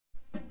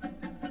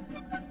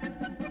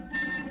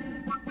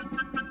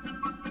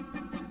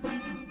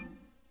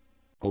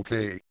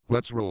Okay,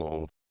 let's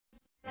roll.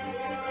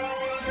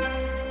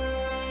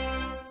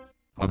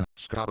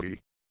 Scotty,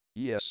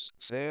 Yes,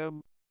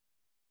 Sam?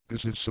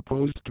 this is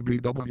supposed to be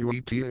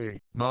WETA,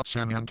 not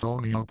San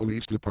Antonio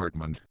Police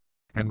Department.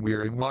 And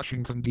we're in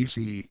Washington,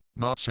 D.C.,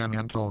 not San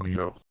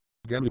Antonio.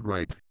 Get it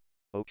right.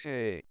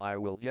 Okay, I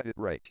will get it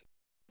right.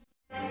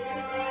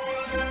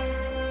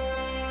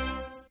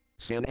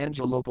 San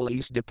Angelo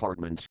Police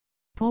Department.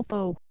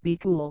 Popo, be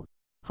cool.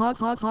 Hot,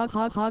 hot, hot,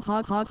 hot, hot,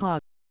 hot, hot,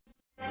 hot.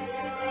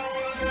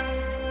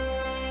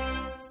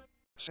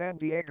 San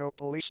Diego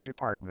Police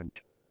Department.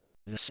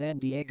 The San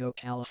Diego,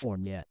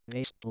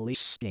 California-based police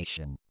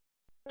station.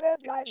 Bad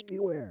guys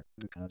beware,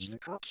 because the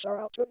cops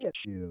are out to get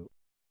you.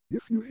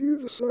 If you hear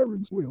the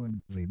sirens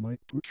wailing, they might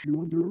put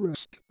you under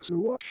arrest, so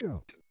watch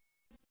out.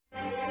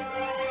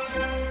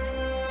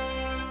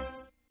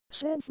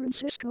 San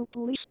Francisco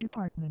Police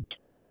Department.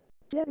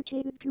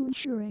 Dedicated to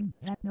ensuring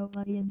that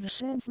nobody in the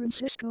San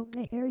Francisco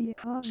Bay Area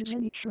causes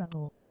any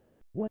trouble.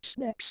 What's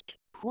next?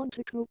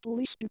 Quantico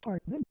Police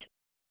Department.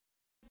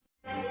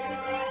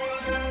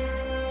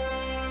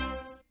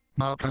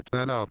 Now cut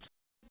that out.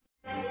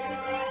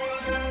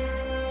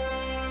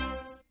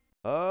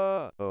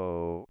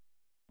 Uh-oh.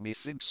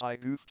 Methinks I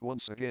goofed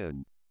once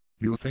again.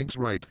 You think's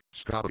right,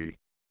 Scotty.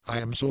 I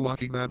am so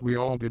lucky that we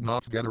all did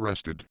not get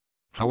arrested.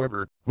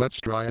 However, let's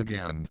try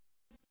again.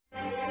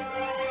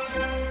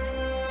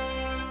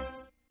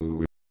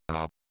 Ooh,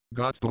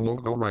 got the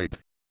logo right.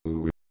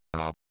 Ooh,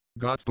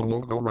 got the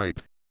logo right.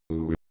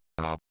 Ooh,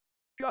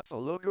 Got the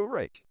logo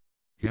right.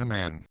 yeah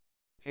man.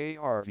 Hey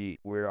Harvey,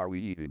 where are we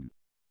eating?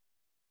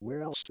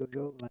 Where else to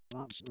go but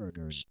Bob's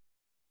Burgers?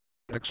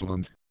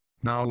 Excellent.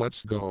 Now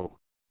let's go.